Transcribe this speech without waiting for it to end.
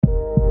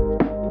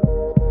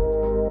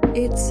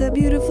It's a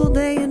beautiful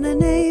day in the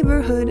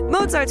neighborhood.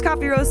 Mozart's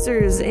Coffee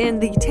Roasters in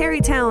the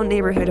Terrytown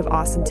neighborhood of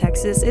Austin,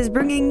 Texas is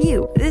bringing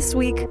you, this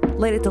week,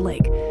 Late at the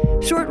Lake.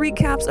 Short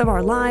recaps of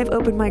our live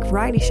open mic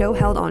variety show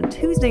held on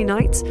Tuesday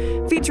nights,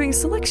 featuring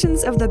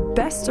selections of the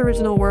best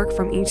original work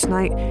from each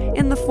night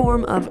in the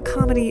form of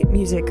comedy,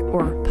 music,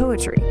 or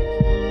poetry.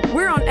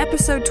 We're on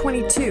episode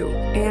 22,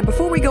 and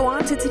before we go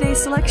on to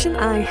today's selection,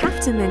 I have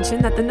to mention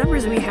that the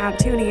numbers we have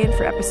tuning in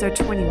for episode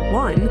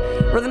 21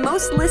 were the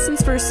most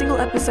listens for a single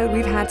episode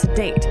we've had to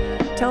date.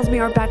 Tells me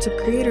our batch of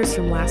creators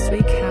from last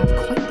week have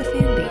quite the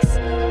fan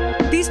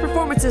base. These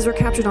performances were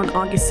captured on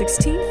August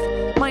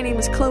 16th. My name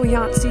is Chloe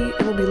Yahtzee,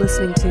 and we'll be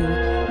listening to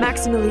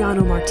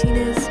Maximiliano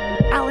Martinez,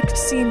 Alex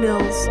C.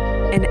 Mills,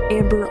 and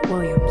Amber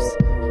Williams.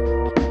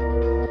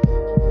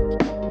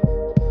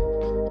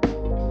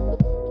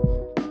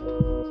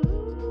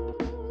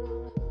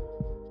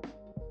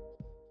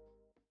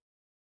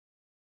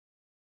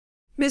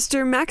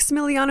 Mr.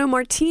 Maximiliano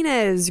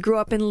Martinez grew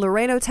up in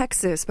Laredo,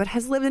 Texas, but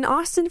has lived in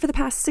Austin for the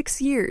past 6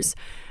 years.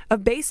 A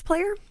bass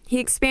player, he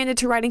expanded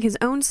to writing his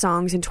own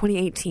songs in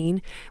 2018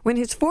 when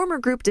his former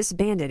group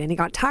disbanded and he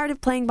got tired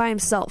of playing by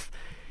himself.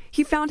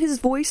 He found his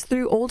voice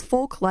through old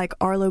folk like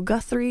Arlo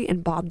Guthrie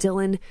and Bob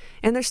Dylan,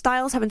 and their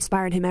styles have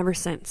inspired him ever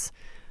since.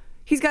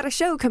 He's got a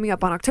show coming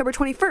up on October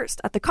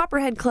 21st at the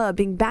Copperhead Club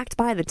being backed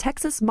by the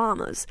Texas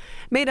Mamas,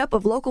 made up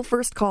of local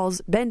first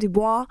calls Ben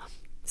Dubois,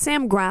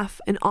 Sam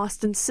Graff, and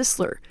Austin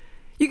Sisler.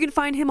 You can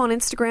find him on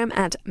Instagram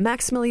at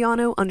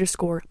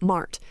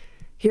Maximiliano_Mart.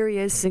 Here he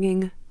is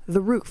singing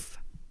The Roof.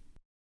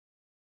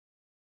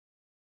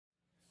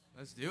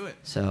 Let's do it.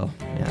 So,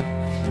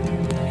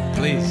 yeah.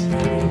 Please.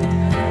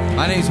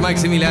 My name's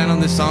Maximiliano,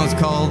 and this song's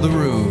called The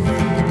Roof.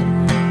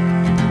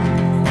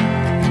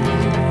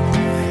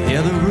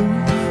 Yeah, the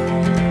roof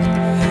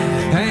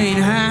ain't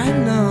high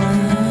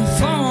enough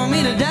for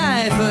me to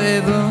die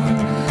forever.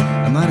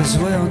 I might as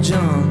well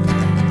jump,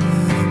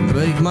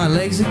 break my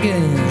legs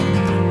again,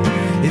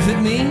 if it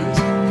means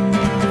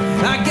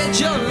I get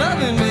your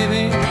loving,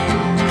 baby.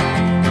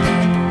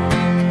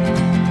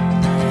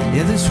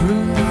 Yeah, this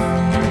roof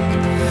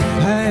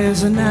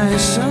has a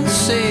nice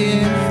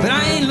sunset, but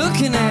I ain't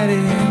looking at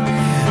it.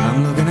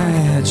 I'm looking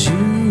at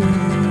you,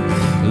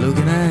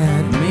 looking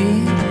at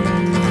me.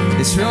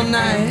 It's real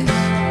nice.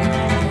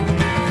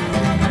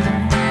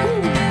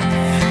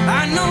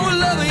 I know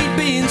love ain't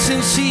being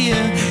sincere,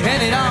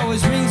 and it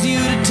always brings you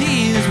to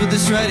tears, but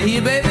this right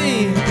here,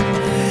 baby,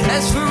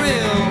 that's for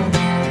real.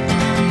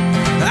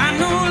 I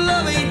know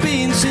love ain't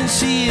being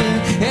sincere,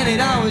 and it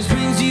always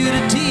brings you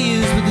to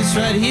tears, but this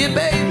right here,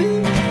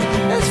 baby,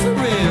 that's for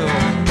real.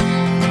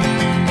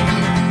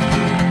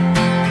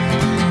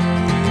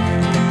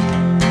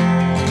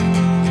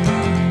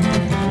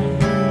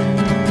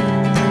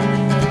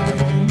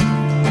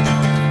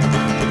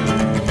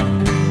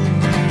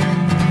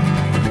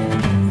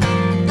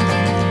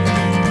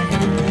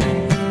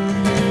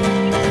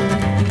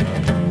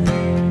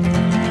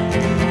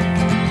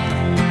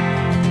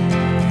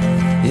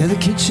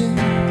 Kitchen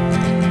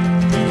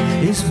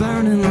is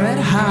burning red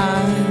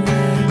hot,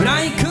 but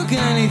I ain't cooking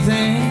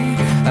anything.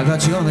 I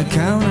got you on the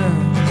counter,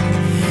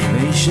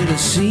 and you should have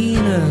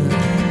seen her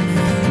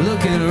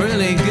looking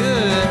really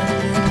good.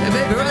 Hey,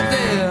 baby, right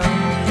there.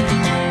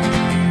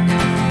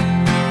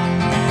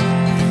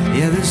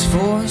 Yeah, this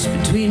force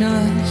between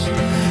us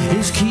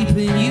is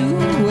keeping you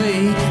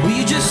away. Well,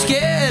 you just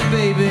scared,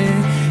 baby.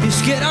 You're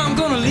scared I'm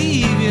gonna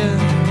leave you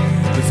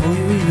before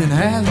you even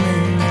have me.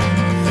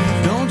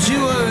 Don't you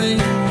worry,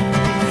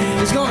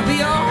 it's gonna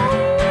be alright.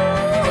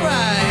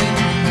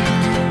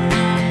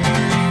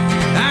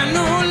 I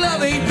know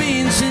love ain't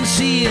being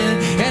sincere,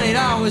 and it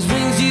always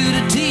brings you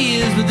to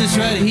tears, but this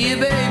right here,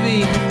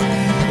 baby,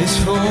 is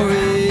for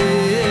real.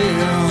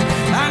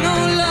 I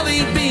know love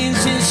ain't being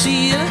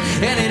sincere,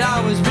 and it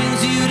always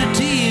brings you to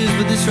tears,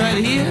 but this right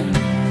here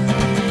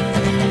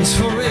is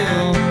for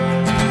real.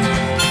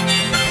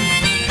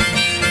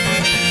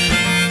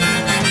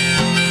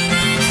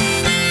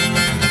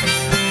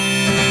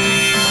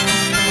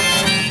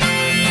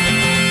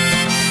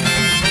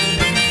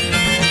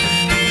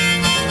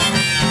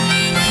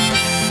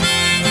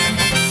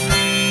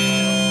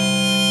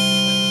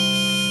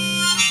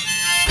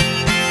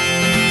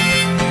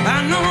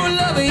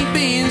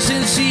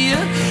 Sincere,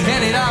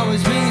 and it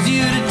always brings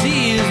you to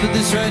tears, but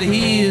this right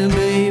here,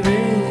 baby,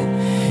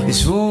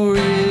 is for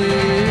real.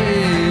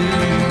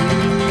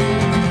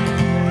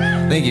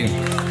 Thank you.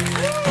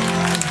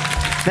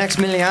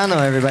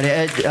 Maximiliano, everybody.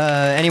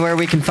 Anywhere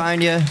we can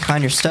find you,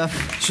 find your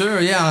stuff? Sure,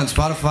 yeah, on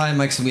Spotify,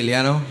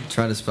 Maximiliano.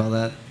 Try to spell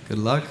that. Good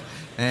luck.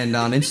 And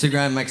on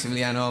Instagram,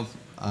 Maximiliano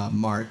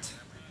Mart.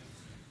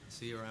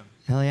 See you around.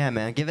 Hell yeah,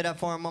 man. Give it up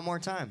for him one more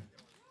time.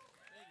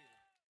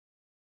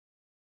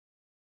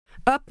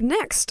 Up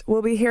next,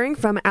 we'll be hearing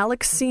from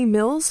Alex C.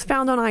 Mills,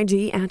 found on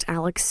IG at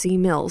Alex C.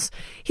 Mills.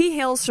 He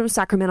hails from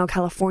Sacramento,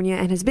 California,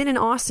 and has been in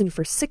Austin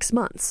for 6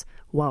 months.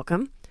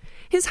 Welcome.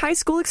 His high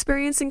school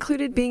experience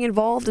included being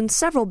involved in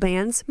several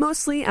bands,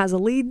 mostly as a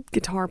lead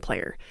guitar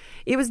player.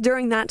 It was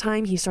during that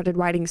time he started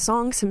writing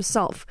songs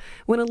himself,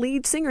 when a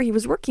lead singer he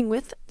was working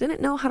with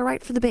didn't know how to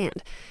write for the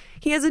band.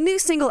 He has a new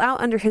single out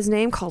under his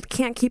name called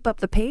Can't Keep Up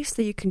the Pace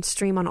that you can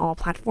stream on all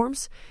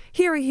platforms.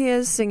 Here he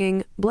is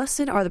singing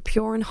Blessed Are the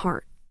Pure in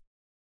Heart.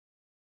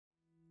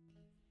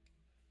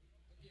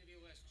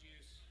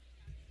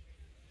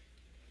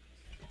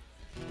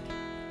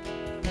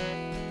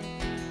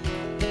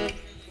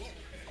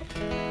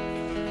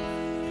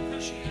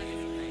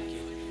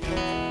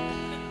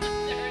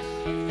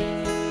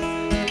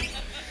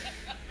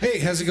 Hey,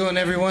 how's it going,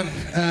 everyone?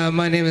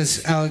 My name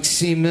is Alex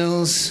C.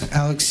 Mills.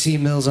 Alex C.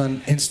 Mills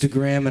on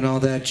Instagram and all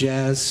that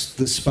jazz.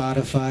 The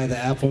Spotify, the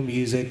Apple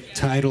Music,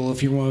 Tidal.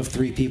 If you're one of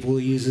 3 people who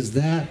uses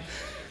that,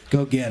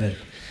 go get it.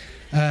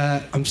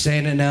 I'm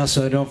saying it now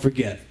so I don't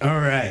forget. All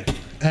right.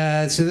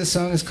 So this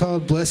song is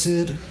called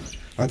Blessed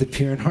Are the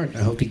Pure in Heart. I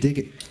hope you dig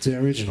it. It's the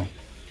original.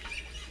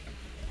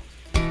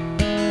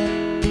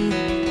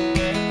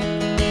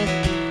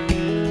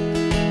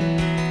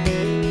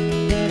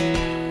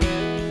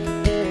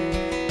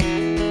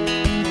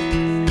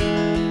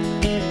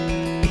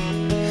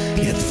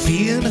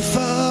 Feeling of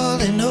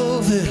falling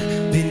over,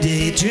 been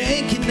day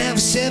drinking now for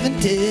 7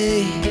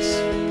 days.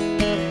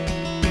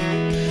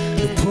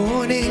 No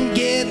point in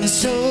getting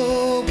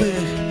sober,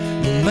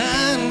 my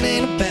mind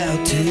ain't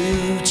about to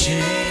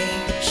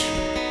change.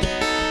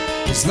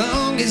 As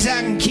long as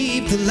I can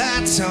keep the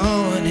lights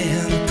on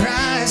and the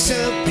price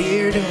of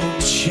beer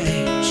don't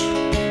change.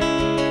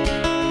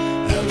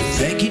 I'll be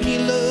thanking you,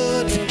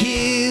 Lord, for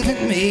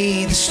giving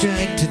me the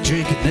strength to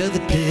drink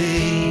another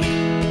day.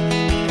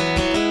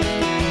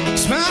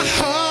 My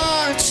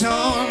heart's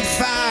on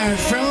fire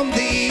from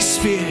these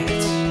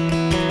spirits.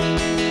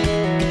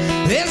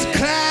 There's a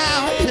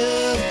cloud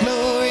of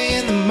glory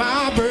in the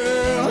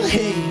Marlboro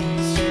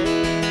haze.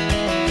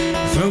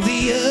 From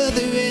the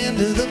other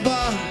end of the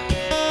bar,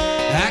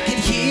 I can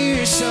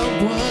hear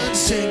someone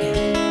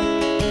singing,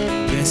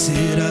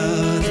 Blessed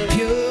are the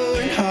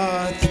pure in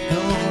heart, they're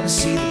gonna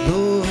see the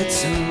Lord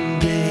someday.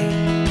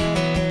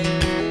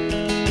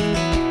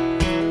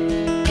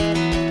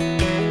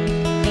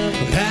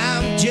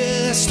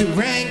 Just a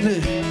wrangler,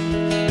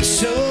 a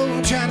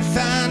soul trying to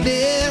find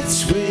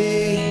its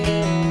way.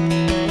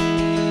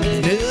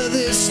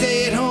 Another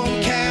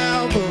stay-at-home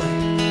cowboy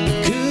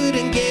who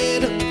couldn't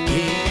get up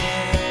again.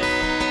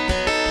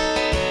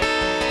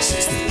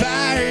 Since they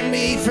fired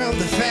me from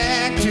the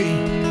factory,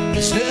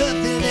 there's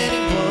nothing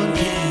anyone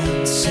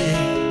can say.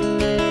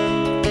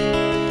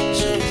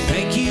 So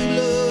thank you,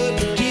 Lord,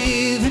 for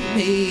giving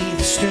me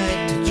the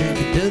strength to drink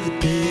another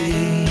day.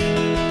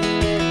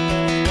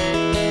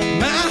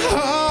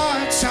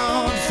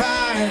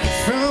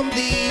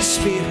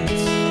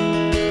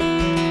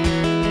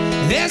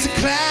 There's a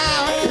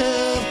cloud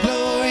of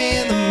glory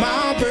in the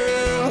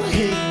Marlboro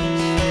haze.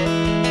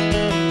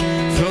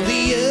 From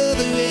the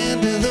other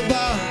end of the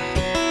bar,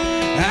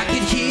 I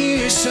could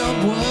hear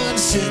someone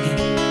singing,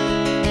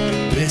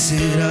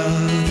 Blessed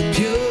are the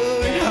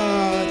pure in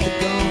heart, they're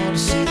gonna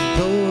see the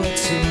Lord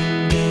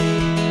someday.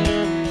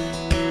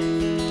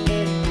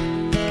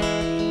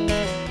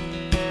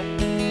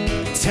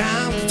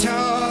 Time to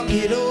talk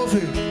it over,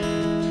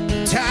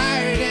 I'm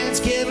tired and it's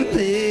getting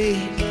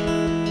late.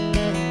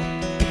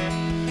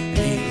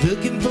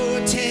 Looking for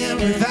a town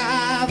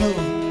revival,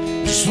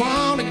 just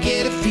wanna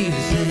get a few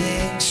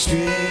things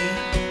straight.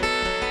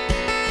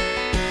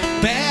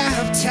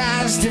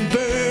 Baptized in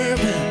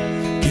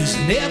bourbon, 'cause I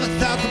never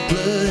thought the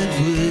blood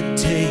would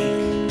take.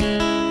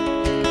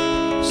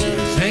 So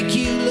thank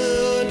you,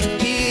 Lord, for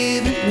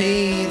giving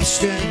me the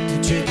strength to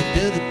drink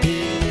another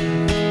day.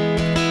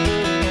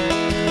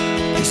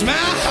 'Cause my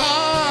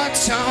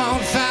heart's on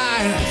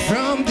fire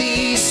from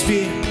these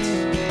spirits.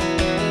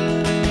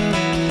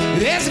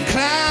 There's a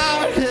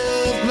cloud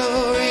of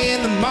glory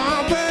in the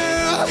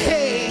Marlboro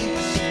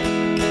haze.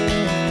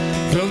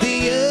 From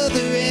the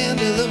other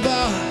end of the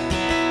bar,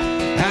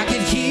 I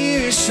could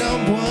hear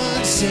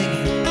someone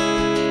singing,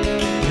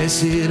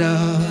 Blessed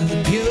are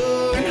the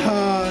pure in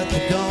heart,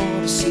 they're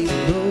gonna see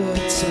the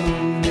Lord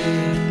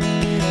someday.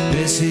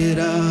 Blessed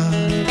are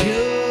the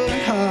pure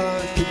in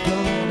heart, they're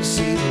gonna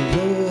see the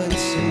Lord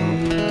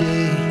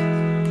someday.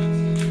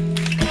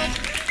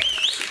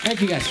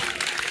 Thank you, guys.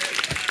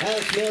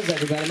 Alex Mills,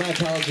 everybody. My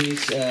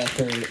apologies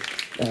for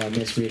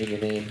misreading your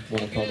name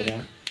when I called it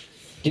out.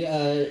 Do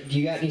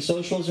you got any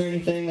socials or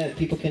anything that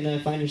people can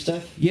find your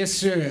stuff? Yes,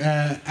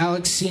 sir.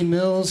 Alex C.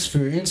 Mills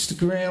for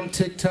Instagram,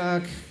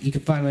 TikTok. You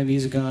can find my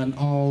music on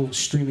all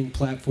streaming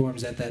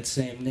platforms at that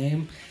same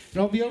name.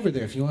 And I'll be over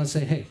there if you want to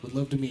say, hey, would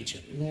love to meet you.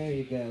 There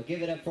you go.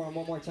 Give it up for him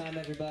one more time,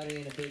 everybody,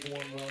 and a big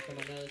warm welcome.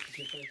 I know this is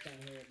your first time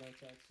here at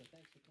Mozart, so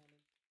thanks for coming.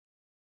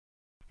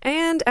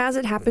 And as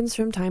it happens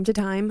from time to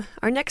time,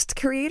 our next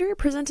creator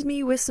presented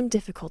me with some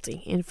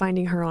difficulty in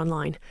finding her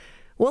online.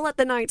 We'll let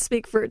the night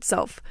speak for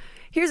itself.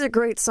 Here's a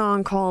great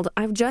song called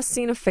I've Just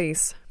Seen a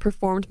Face,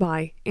 performed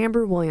by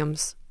Amber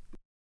Williams.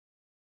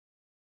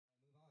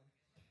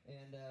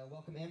 And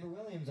welcome Amber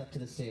Williams up to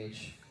the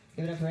stage.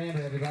 Give it up for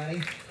Amber,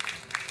 everybody.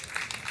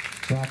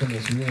 rocking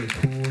this really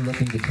cool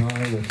looking guitar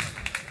with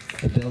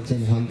a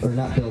built-in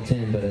not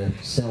built-in, but a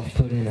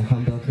self-put-in a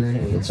humbucker in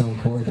it with its own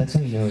chord. That's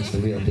how you know it's the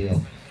real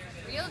deal.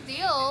 Real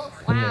deal?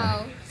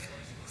 Wow.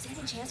 Is there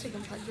any chance we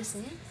can plug this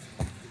in?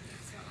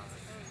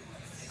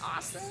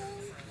 Awesome.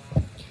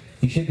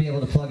 You should be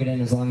able to plug it in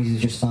as long as you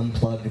just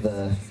unplug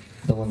the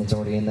one that's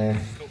already in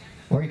there.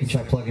 Or you can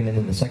try plugging it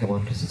in the second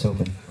one because it's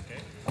open.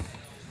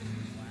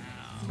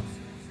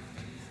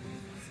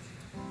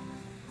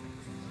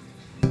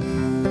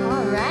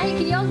 Alright,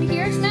 can y'all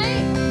hear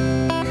tonight?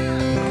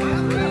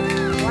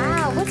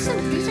 Wow,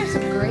 these are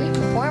some great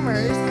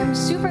performers. I'm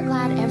super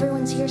glad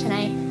everyone's here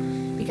tonight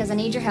because I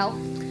need your help.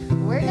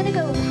 We're gonna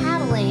go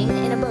paddling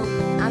in a boat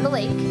on the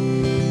lake,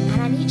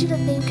 and I need you to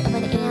think of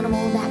an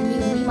animal that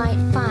we might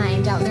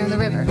find out there in the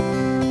river.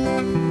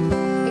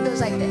 It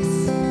goes like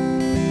this.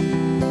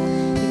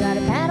 You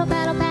gotta paddle,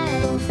 paddle,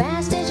 paddle,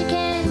 fast as you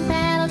can,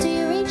 paddle till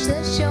you reach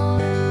the shore.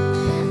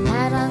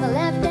 Paddle on the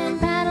left and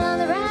paddle on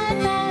the right,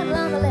 paddle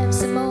on the left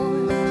some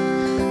more.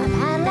 I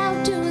paddled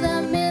out to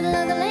the middle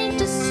of the lake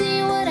to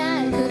see what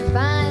I could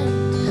find.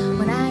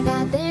 When I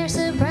got there,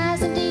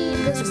 surprised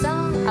indeed, 'cause I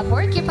saw a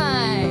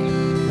porcupine.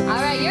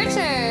 Alright, your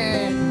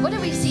turn. What do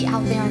we see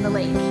out there on the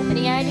lake?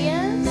 Any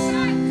ideas?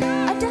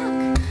 A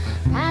duck.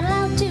 Paddle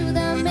out to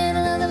the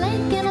middle of the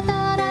lake and I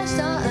thought I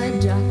saw a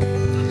duck.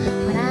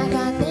 When I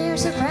got there,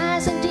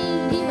 surprise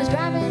indeed, he was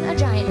driving a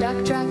giant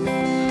duck truck.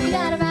 You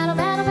gotta paddle,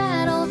 paddle,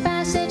 paddle,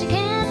 fast as you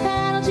can,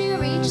 paddle till you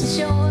reach the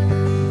shore.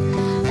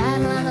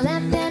 Paddle on the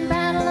left and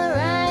paddle on the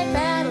right,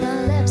 paddle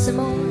on the left some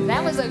more.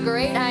 That was a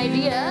great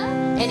idea.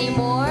 Any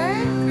more?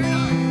 I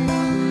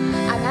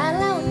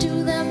paddle out to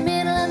the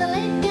middle of the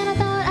lake and I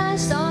thought I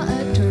saw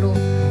a turtle.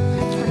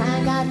 When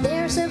I got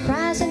there,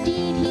 surprise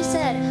indeed, he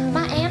said,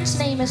 my aunt's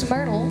name is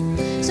Myrtle.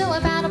 So I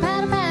paddle,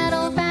 paddle,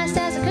 paddle, fast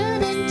as I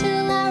could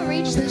until I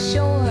reached the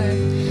shore.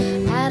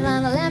 Paddle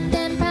on the left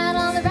and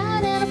paddle on the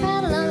right, and I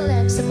paddle on the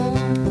left some more.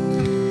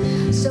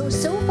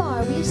 So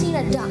far we've seen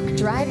a duck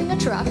driving a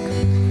truck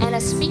and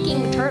a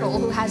speaking turtle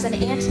who has an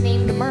aunt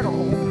named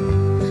Myrtle.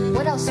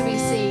 What else do we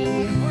see?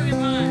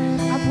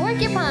 A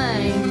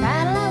porcupine.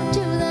 Paddle out to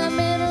the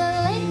middle of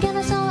the lake and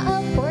I saw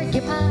a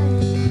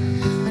porcupine.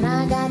 When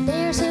I got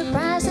there,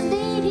 surprise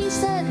indeed, he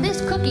said,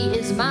 this cookie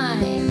is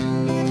mine.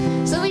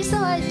 So we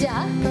saw a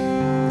duck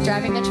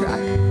driving a truck,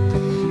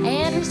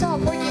 and we saw a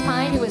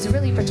porcupine who was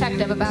really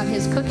protective about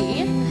his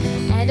cookie,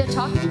 and a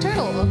talking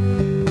turtle.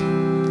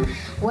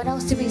 What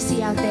else do we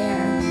see out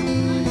there?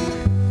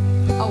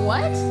 A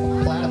what?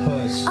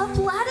 Platypus. A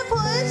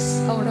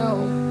platypus? Oh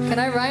no. Can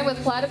I rhyme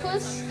with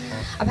platypus?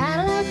 I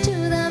paddled out to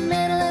the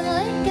middle of the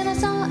lake and I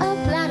saw a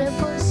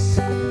platypus.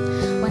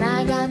 When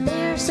I got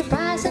there,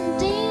 surprise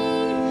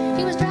indeed,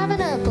 he was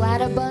driving a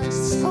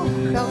platypus. Oh,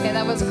 okay,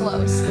 that was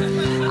close.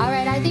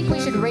 Alright, I think we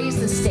should raise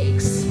the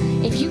stakes.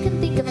 If you can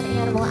think of an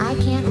animal I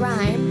can't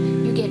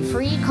rhyme, you get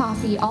free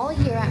coffee all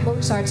year at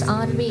Mozart's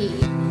on me.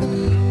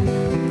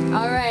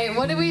 Alright,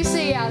 what do we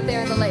see out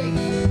there in the lake?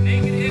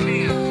 Naked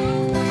Indian.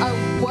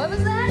 What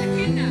was that?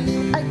 Echidna.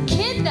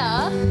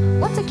 Echidna?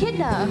 What's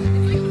echidna?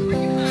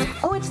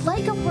 Oh, it's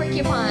like a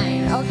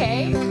porcupine.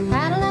 Okay.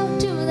 Paddle out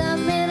to the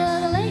middle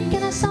of the lake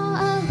and I saw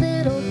a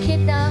little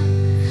echidna.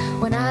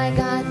 When I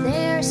got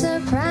there,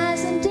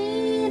 surprise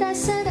indeed, I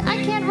said,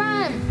 I can't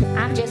rhyme,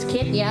 I'm just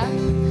kidding ya.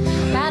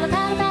 Paddle,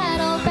 paddle,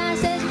 paddle,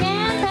 fast as you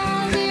can,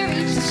 paddle till you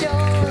reach the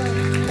shore.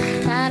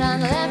 Paddle on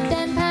the left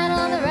and paddle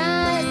on the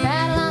right,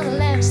 paddle on the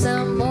left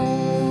some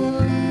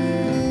more.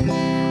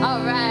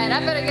 Alright, I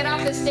better get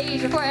off the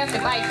stage before I have to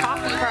buy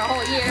coffee for a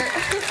whole year.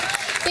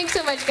 Thanks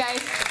so much,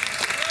 guys.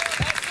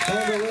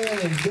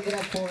 Give it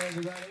up for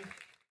everybody.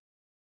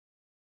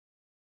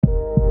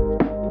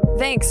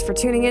 Thanks for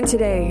tuning in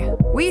today.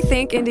 We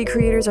think indie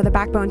creators are the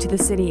backbone to the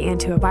city and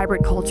to a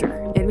vibrant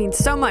culture. It means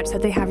so much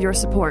that they have your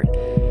support.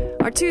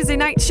 Our Tuesday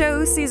night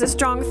show sees a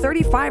strong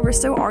 35 or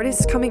so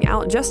artists coming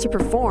out just to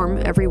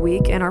perform every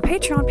week, and our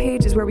Patreon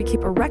page is where we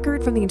keep a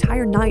record from the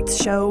entire night's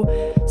show.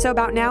 So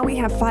about now we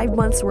have 5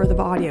 months worth of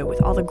audio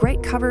with all the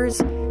great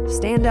covers,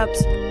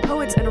 stand-ups,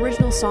 poets, and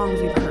original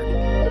songs we've heard.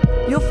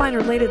 You'll find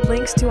related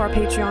links to our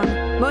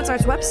Patreon,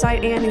 Mozart's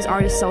website, and these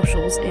artists'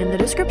 socials in the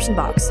description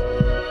box.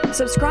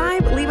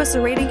 Subscribe, leave us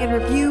a rating and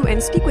review,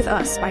 and speak with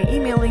us by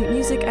emailing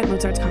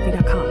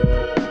music@mozartscoffee.com.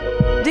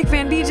 Dick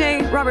Van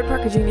BJ, Robert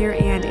Parker Jr.,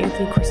 and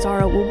Anthony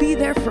Corsaro will be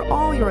there for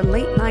all your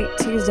late-night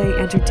Tuesday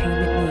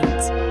entertainment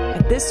needs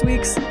at this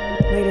week's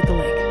Late at the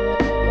Lake.